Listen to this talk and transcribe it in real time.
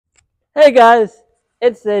Hey guys,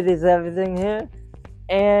 it's 80's Everything here,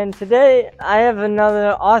 and today I have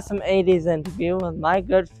another awesome 80's interview with my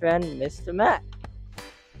good friend Mr. Mac.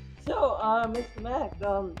 So, Mr. Mac,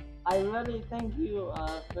 I really thank you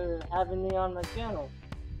for having me on my channel.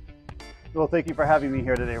 Well, thank you for having me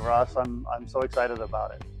here today, Ross. I'm so excited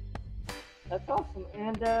about it. That's awesome.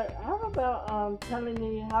 And how about telling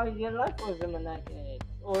me how your life was in the 1980s,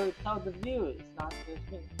 or tell the viewers, not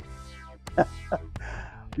just me.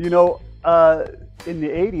 You know, uh, in the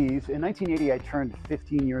 80s, in 1980, I turned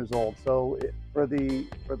 15 years old. So for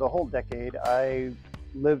the whole decade, I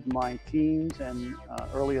lived my teens and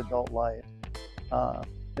early adult life. Uh,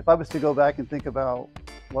 if I was to go back and think about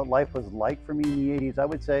what life was like for me in the 80s, I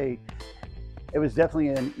would say it was definitely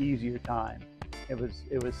an easier time. It was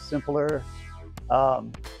simpler.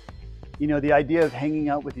 Um, the idea of hanging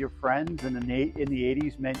out with your friends in the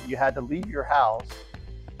 80s meant you had to leave your house,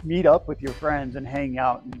 meet up with your friends, and hang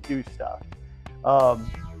out and do stuff. Um,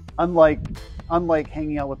 unlike unlike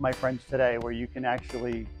hanging out with my friends today, where you can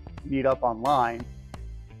actually meet up online,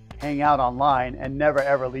 hang out online, and never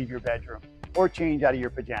ever leave your bedroom or change out of your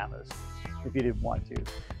pajamas if you didn't want to.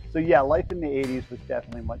 So yeah, life in the 80s was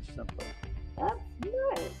definitely much simpler. That's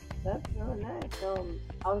nice. That's really nice.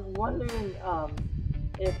 I was wondering,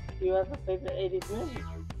 if you have a favorite 80s movie.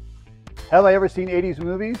 Have I ever seen 80s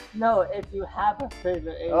movies? No, if you have a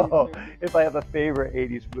favorite 80s Oh, movie. if I have a favorite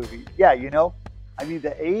 80s movie. Yeah, I mean,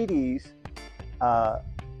 the 80s, uh,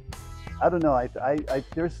 I don't know.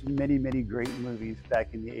 There's many great movies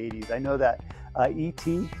back in the 80s. I know that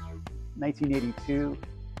E.T., 1982,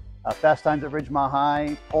 Fast Times at Ridgemont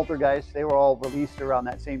High, Poltergeist, they were all released around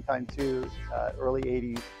that same time too, early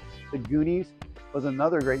 80s. The Goonies was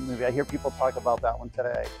another great movie. I hear people talk about that one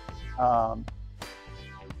today. Um,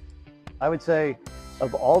 I would say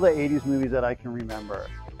of all the 80s movies that I can remember,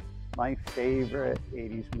 my favorite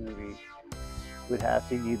 80s movie would have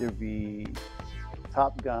to either be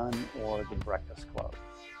Top Gun or The Breakfast Club.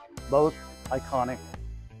 Both iconic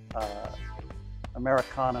uh,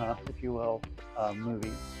 Americana, if you will,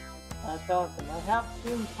 movies. That's awesome. I have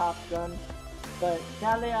seen Top Gun, but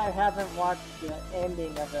sadly I haven't watched the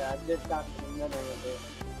ending of it. I just got to the middle of it.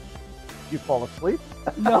 You fall asleep?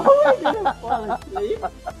 No, I didn't fall asleep.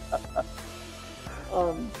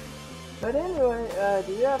 Um, but anyway,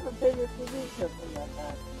 do you have a favorite TV show from that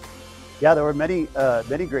time? Yeah, there were many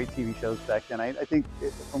great TV shows back then. I think,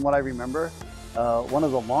 from what I remember, one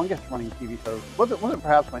of the longest running TV shows wasn't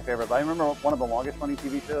perhaps my favorite, but I remember one of the longest running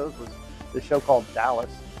TV shows was the show called Dallas.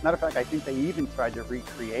 Matter of fact, I think they even tried to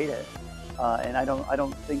recreate it, and I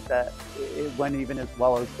don't think that it went even as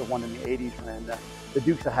well as the one in the 80s ran. The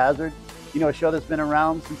Dukes of Hazzard, a show that's been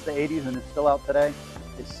around since the 80s and is still out today.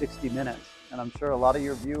 It's 60 Minutes, and I'm sure a lot of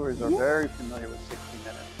your viewers are Yeah. very familiar with 60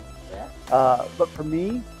 Minutes. Yeah. But for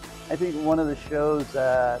me, I think one of the shows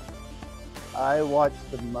that I watched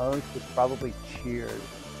the most was probably Cheers.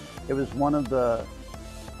 It was one of the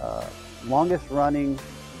uh, longest running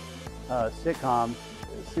sitcoms.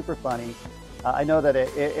 Super funny. I know that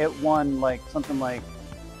it won like something like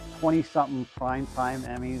 20 something primetime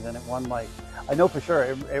Emmys, and it won like, I know for sure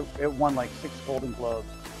it won like 6 Golden Globes.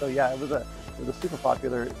 So yeah, it was a super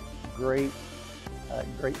popular, great,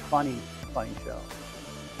 great funny show.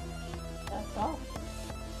 That's awesome.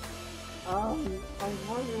 I was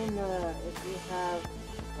wondering if you have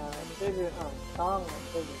a favorite song or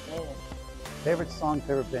favorite band. Favorite song,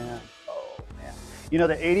 favorite band. Oh man,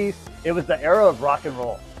 the 80s. It was the era of rock and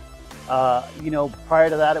roll. Prior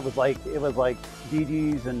to that, it was like Bee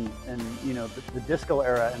Gees and the disco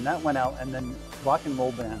era, and that went out, and then rock and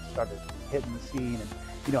roll bands started hitting the scene,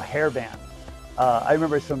 and hair bands. I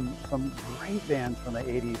remember some great bands from the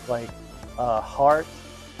 80s like Heart,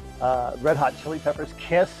 Red Hot Chili Peppers,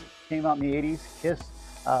 Kiss came out in the 80s. Kiss,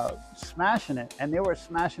 smashing it, and they were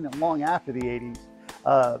smashing it long after the 80s.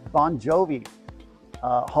 Bon Jovi,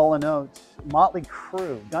 Hall & Oates, Motley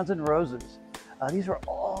Crue, Guns N' Roses. These were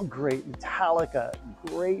all great. Metallica,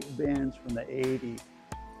 great bands from the 80s.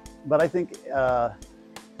 But I think, man,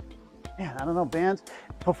 I don't know, bands,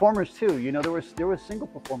 performers too. There were single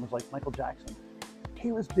performers like Michael Jackson.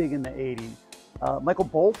 He was big in the 80s. Michael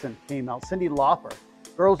Bolton came out. Cyndi Lauper.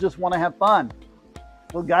 Girls Just Want to Have Fun.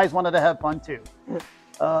 Well, guys wanted to have fun too.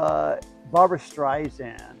 Barbara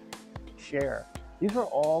Streisand, Cher. These were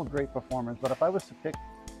all great performers. But if I was to pick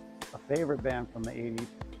a favorite band from the 80s,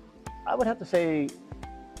 I would have to say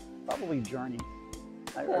probably Journey.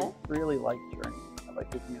 I Okay. really like Journey. I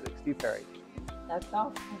like his music. Steve Perry. That's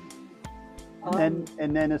awesome.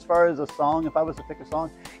 And then as far as a song, if I was to pick a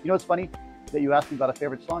song, what's funny that you asked me about a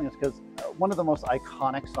favorite song is because one of the most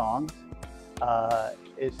iconic songs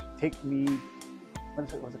is "Take Me."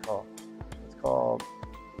 What's it called? called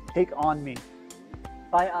Take On Me.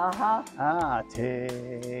 By Aha. Ah,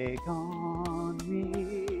 take on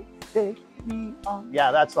me, take me on.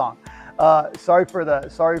 Yeah, that song. Sorry for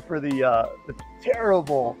the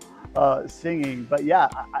terrible singing, but yeah,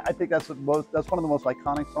 I think that's one of the most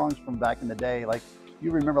iconic songs from back in the day. Like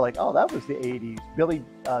you remember, like, oh, that was the '80s.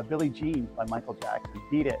 Billie Jean by Michael Jackson.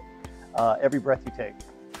 Beat It. Every Breath You Take.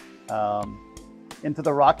 Into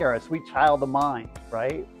the rock era, Sweet Child of Mine,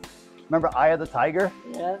 right? Remember Eye of the Tiger?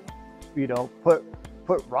 Yeah. You know, put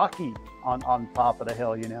Rocky on top of the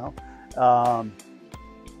hill, you know.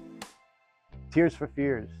 Tears for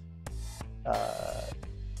Fears.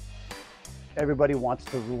 Everybody Wants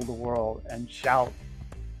to Rule the World, and Shout.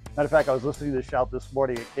 Matter of fact, I was listening to Shout this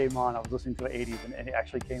morning. It came on. I was listening to the '80s, and it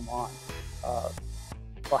actually came on.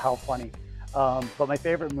 Well, how funny. But my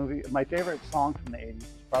favorite song from the '80s is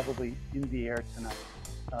probably In the Air Tonight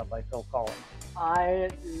by Phil Collins. I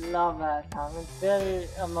love that song. It's very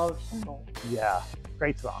emotional. Yeah,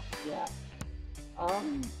 great song. Yeah.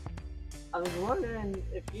 I was wondering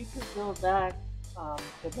if you could go back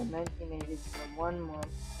to the 1980s for 1 month,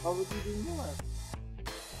 what would you do more?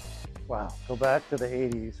 Wow, go back to the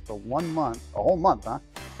 '80s for 1 month, a whole month, huh?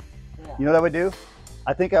 Yeah. You know what I would do?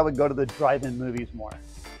 I think I would go to the drive-in movies more.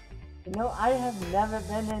 You know, I have never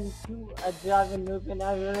been into a drive-in movie, and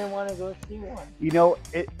I really want to go see one. You know,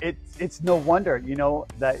 it's no wonder, you know,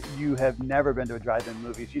 that you have never been to a drive-in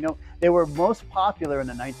movies. You know, they were most popular in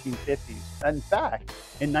the 1950s. In fact,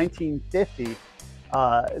 in 1950,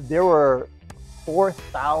 there were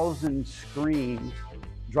 4,000 screens,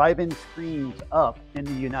 drive-in screens up in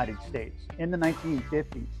the United States in the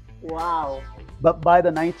 1950s. Wow. But by the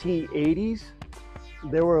 1980s,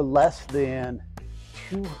 there were less than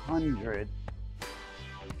 200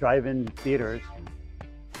 drive-in theaters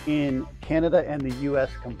in Canada and the US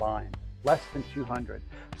combined, less than 200.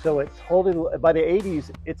 So it totally, by the 80s,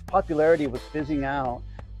 its popularity was fizzing out,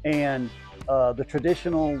 and the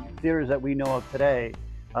traditional theaters that we know of today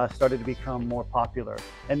started to become more popular.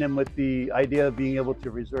 And then with the idea of being able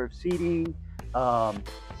to reserve seating,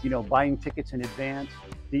 you know, buying tickets in advance,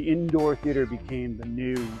 the indoor theater became the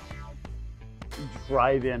new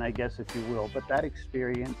drive-in, I guess, if you will. But that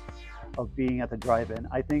experience of being at the drive-in,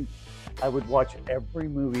 I think I would watch every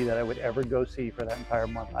movie that I would ever go see for that entire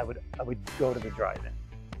month. I would go to the drive-in.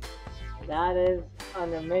 That is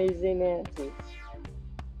an amazing answer.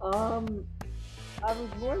 I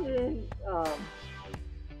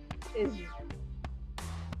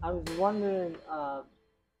was wondering,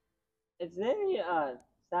 is there any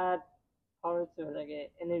sad parts or like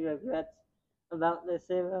any regrets about this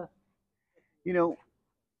era? You know,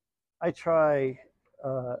 I try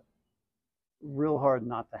real hard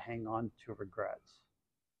not to hang on to regrets.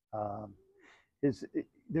 Um,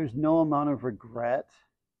 there's no amount of regret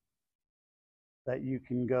that you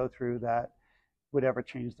can go through that would ever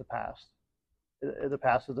change the past. The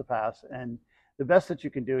past is the past, and the best that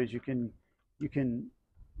you can do is you can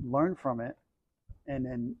learn from it, and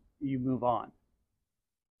then you move on.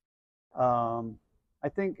 I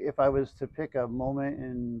think if I was to pick a moment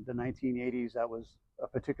in the 1980s that was a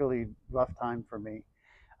particularly rough time for me,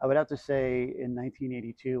 I would have to say in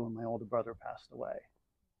 1982 when my older brother passed away.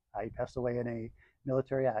 He passed away in a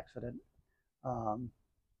military accident.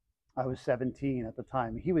 I was 17 at the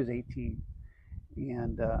time. He was 18,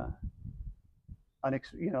 and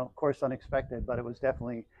you know, of course, unexpected, but it was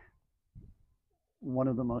definitely one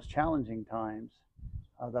of the most challenging times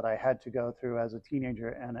that I had to go through as a teenager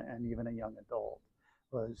and even a young adult.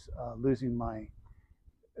 Was losing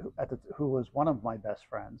who was one of my best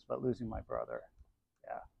friends, but losing my brother.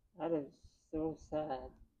 Yeah. That is so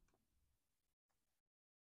sad.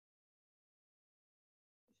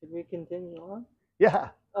 Should we continue on? Yeah.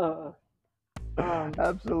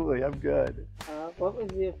 Absolutely, I'm good. What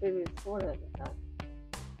was your favorite sport at the time?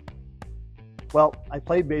 Well, I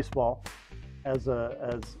played baseball as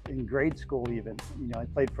in grade school even. You know, I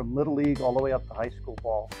played from little league all the way up to high school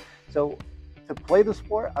ball. So to play the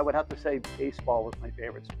sport, I would have to say baseball was my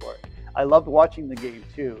favorite sport. I loved watching the game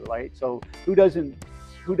too, right? So who doesn't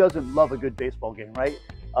love a good baseball game, right?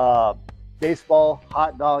 Baseball,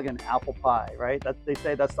 hot dog, and apple pie, right? They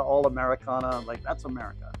say that's the all Americana, like that's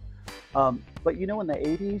America. But you know, in the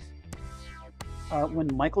 80s, when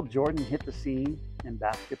Michael Jordan hit the scene in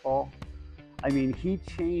basketball, I mean, he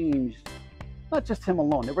changed, not just him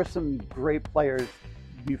alone. There were some great players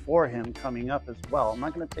before him coming up as well. I'm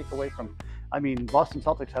not going to take away from, I mean, Boston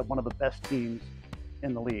Celtics had one of the best teams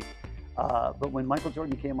in the league. But when Michael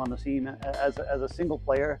Jordan came on the scene as a single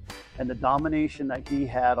player and the domination that he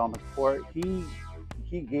had on the court, he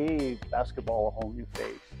gave basketball a whole new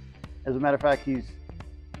face. As a matter of fact,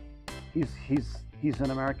 he's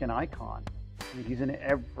an American icon. I mean, he's in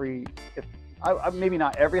every, maybe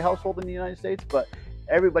not every household in the United States, but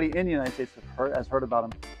everybody in the United States has heard about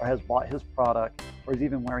him or has bought his product or is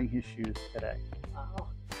even wearing his shoes today. Wow.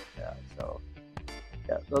 Yeah, so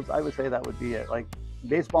yeah, I would say that would be it. Like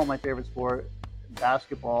baseball, my favorite sport.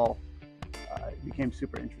 Basketball, became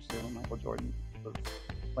super interested when Michael Jordan was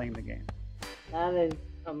playing the game. That is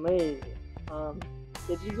amazing.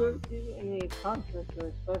 Did you go to any concerts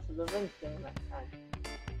or special events during that time?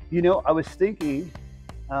 You know, I was thinking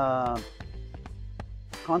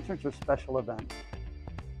concerts or special events.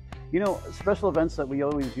 You know, special events that we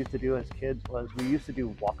always used to do as kids was we used to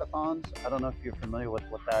do walkathons. I don't know if you're familiar with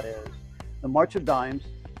what that is. The March of Dimes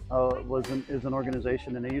is an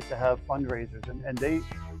organization, and they used to have fundraisers, and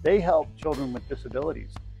they help children with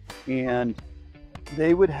disabilities, and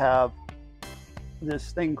they would have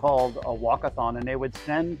this thing called a walkathon, and they would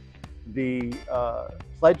send the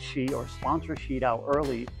pledge sheet or sponsor sheet out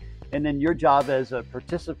early, and then your job as a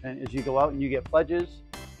participant is you go out and you get pledges,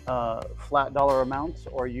 flat dollar amounts,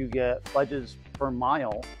 or you get pledges per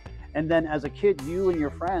mile, and then as a kid you and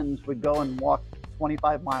your friends would go and walk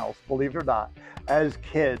 25 miles, believe it or not, as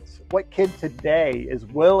kids. What kid today is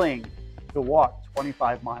willing to walk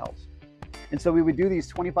 25 miles? And so we would do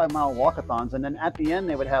these 25-mile walkathons, and then at the end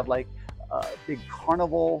they would have like big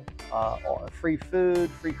carnival, free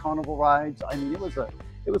food, free carnival rides. I mean, it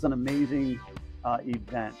was an amazing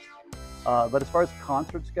event. But as far as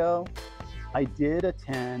concerts go, I did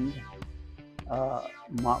attend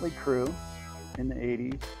Motley Crue in the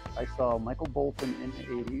 80s. I saw Michael Bolton in the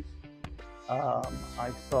 80s.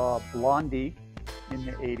 I saw Blondie in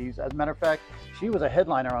the 80s. As a matter of fact, she was a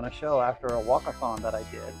headliner on a show after a walkathon that I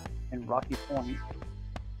did in Rocky Point.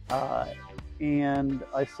 And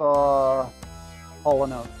I saw Hall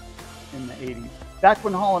 & Oates in the 80s. Back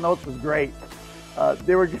when Hall & Oates was great.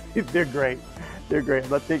 They're great. They're great. I'm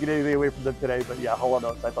not taking anything away from them today, but yeah, Hall &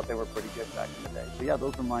 Oates, I thought they were pretty good back in the day. So yeah,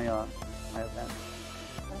 those were my my events.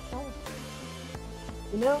 That's awesome.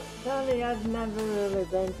 You know, sadly, I've never really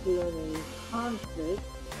been to any concerts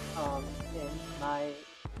in my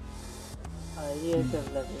years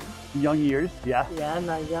of living. Young years, yeah. Yeah,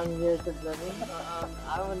 my young years of living.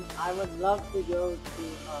 I would love to go to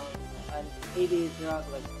an 80s rock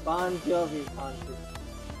like Bon Jovi concert.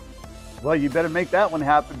 Well, you better make that one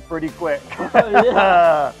happen pretty quick. Oh,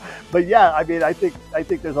 yeah. But yeah, I mean, I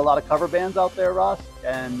think there's a lot of cover bands out there, Ross,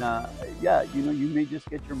 and yeah, you know, you may just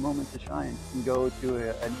get your moment to shine and go to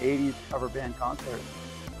an 80s cover band concert.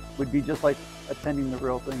 Would be just like attending the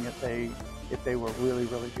real thing if they were really,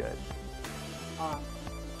 really good.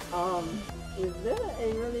 Is there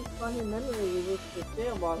a really funny memory you wish to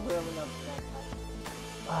share while growing up in that time?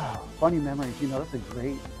 Wow, funny memories. You know, that's a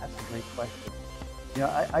great question. You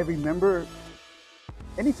know, I remember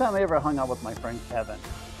anytime I ever hung out with my friend Kevin,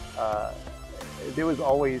 there was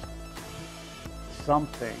always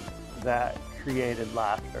something that created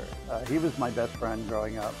laughter. He was my best friend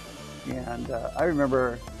growing up, and I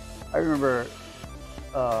remember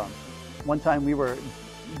one time we were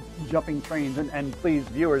jumping trains, and please,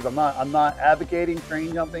 viewers, I'm not advocating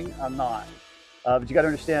train jumping. I'm not. But you got to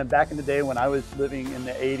understand, back in the day when I was living in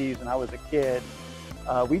the 80s and I was a kid,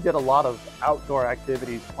 we did a lot of outdoor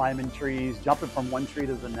activities, climbing trees, jumping from one tree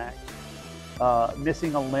to the next,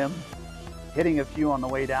 missing a limb, hitting a few on the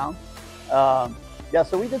way down. Yeah,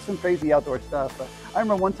 so we did some crazy outdoor stuff. But I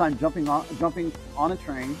remember one time jumping on a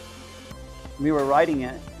train. We were riding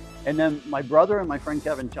it, and then my brother and my friend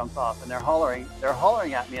Kevin jumped off, and they're hollering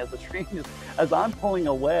at me as the train is, as I'm pulling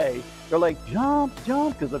away. They're like, jump,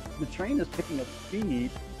 jump, because the train is picking up speed.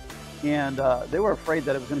 And they were afraid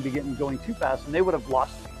that it was going to be going too fast, and they would have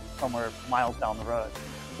lost me somewhere miles down the road.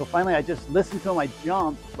 So finally, I just listened to them. I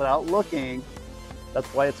jumped without looking. That's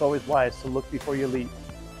why it's always wise to look before you leap.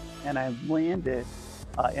 And I landed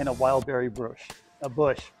in a wild berry bush, a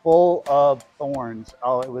bush full of thorns.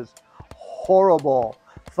 Oh, it was horrible.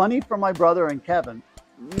 Funny for my brother and Kevin,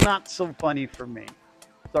 not so funny for me.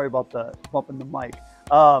 Sorry about the bumping the mic.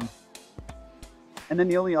 And then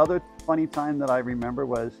the only other funny time that I remember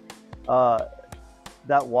was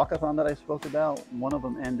that walkathon that I spoke about. One of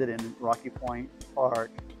them ended in Rocky Point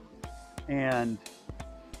Park, and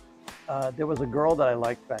there was a girl that I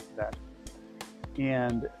liked back then,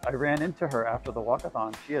 and I ran into her after the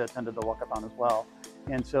walkathon. She had attended the walkathon as well,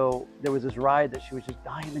 and so there was this ride that she was just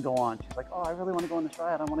dying to go on. She's like, "Oh, I really want to go on this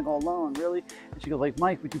ride. I want to go alone, really." And she goes like,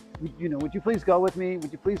 "Mike, would you please go with me?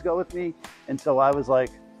 Would you please go with me?" And so I was like,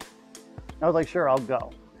 "Sure, I'll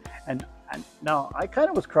go." And no, I kind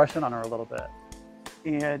of was crushing on her a little bit.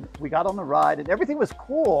 And we got on the ride, and everything was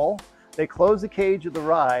cool. They closed the cage of the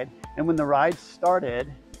ride, and when the ride started,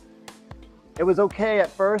 It was okay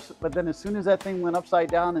at first, but then as soon as that thing went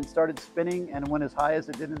upside down and started spinning and went as high as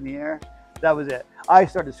it did in the air, that was it. I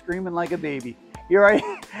started screaming like a baby. Here I,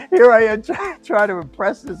 here I am trying to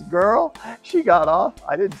impress this girl. She got off.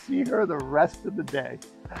 I didn't see her the rest of the day.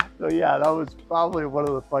 So yeah, that was probably one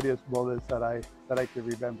of the funniest moments that I can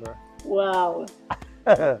remember. Wow,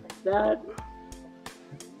 that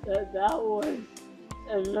was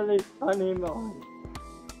a really funny moment.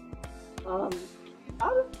 Um,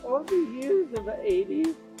 Out of all the years of the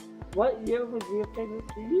 80s, what year was your favorite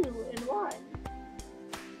for you and why?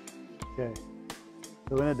 Okay,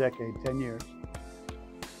 so in a decade, 10 years,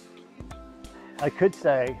 I could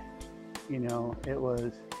say, you know, it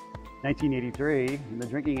was 1983, and the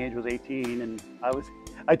drinking age was 18, and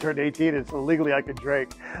I turned 18, and so legally I could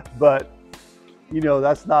drink, but you know,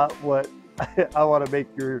 that's not what I want to make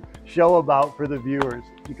your show about for the viewers,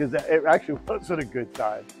 because it actually wasn't a good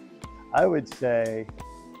time. I would say,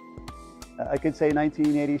 I could say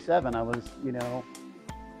 1987. I was, you know,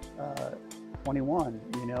 21,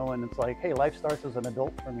 you know, and it's like, hey, life starts as an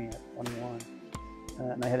adult for me at 21,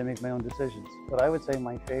 and I had to make my own decisions. But I would say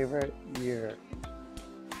my favorite year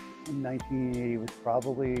in 1980 was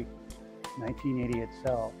probably 1980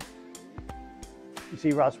 itself. You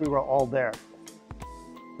see, Ross, we were all there.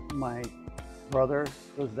 My brother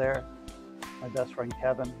was there. My best friend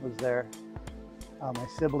Kevin was there. My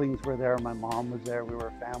siblings were there. My mom was there. We were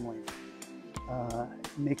a family.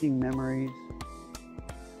 Making memories,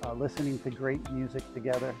 listening to great music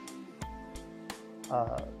together.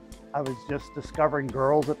 I was just discovering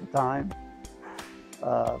girls at the time.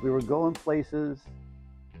 We were going places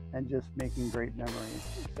and just making great memories.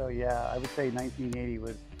 So yeah, I would say 1980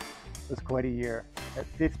 was quite a year. At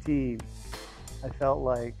 15, I felt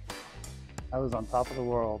like I was on top of the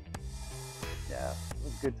world. Yeah, it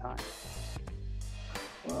was a good time.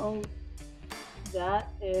 Well, that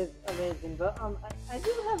is amazing. But I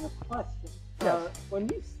do have a question. Yes. When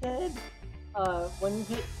you said when you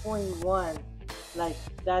hit 21, like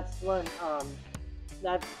that's when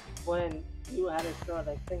you had to start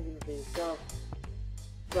like thinking to yourself.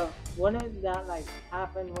 But wouldn't that like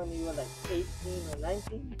happen when you were like 18 or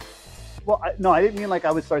 19? Well, no, I didn't mean like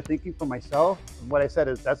I would start thinking for myself. What I said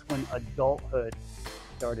is that's when adulthood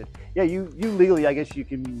started. Yeah, you legally, I guess you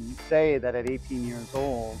can say that at 18 years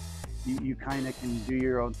old, you kind of can do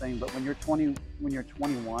your own thing. But when you're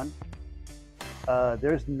 21,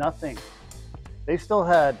 there's nothing. They still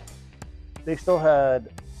had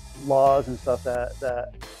laws and stuff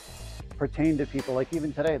that pertain to people. Like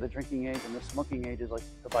even today, the drinking age and the smoking age is like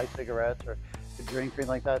to buy cigarettes or to drink or anything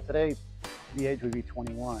like that. Today, the age would be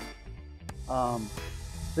 21.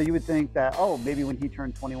 So you would think that, oh, maybe when he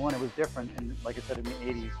turned 21, it was different. And like I said, in the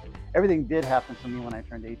 80s, everything did happen for me when I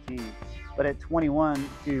turned 18. But at 21,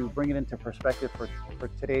 to bring it into perspective for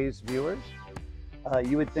today's viewers,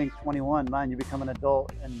 you would think 21, man, you become an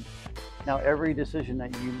adult. And now every decision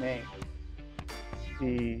that you make,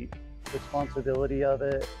 the responsibility of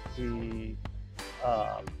it, the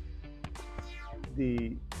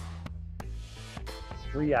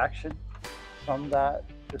reaction from that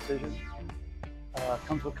decision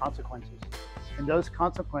comes with consequences. And those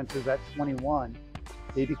consequences at 21,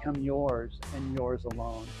 they become yours and yours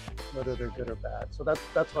alone, whether they're good or bad. So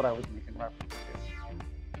that's what I was making reference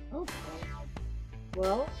to. Okay.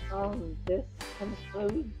 Well, this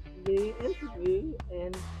concludes the interview,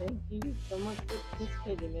 and thank you so much for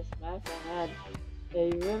participating, Miss Mac. I had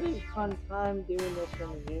a really fun time doing this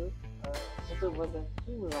interview. If it wasn't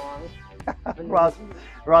too long.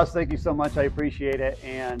 Ross, thank you so much. I appreciate it.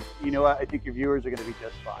 And you know what? I think your viewers are going to be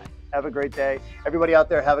just fine. Have a great day. Everybody out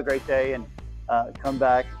there, have a great day. And come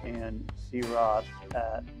back and see Ross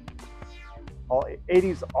at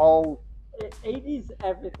 80's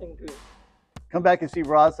Everything Group. Come back and see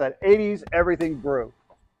Ross at 80's Everything Brew.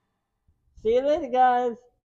 See you later, guys.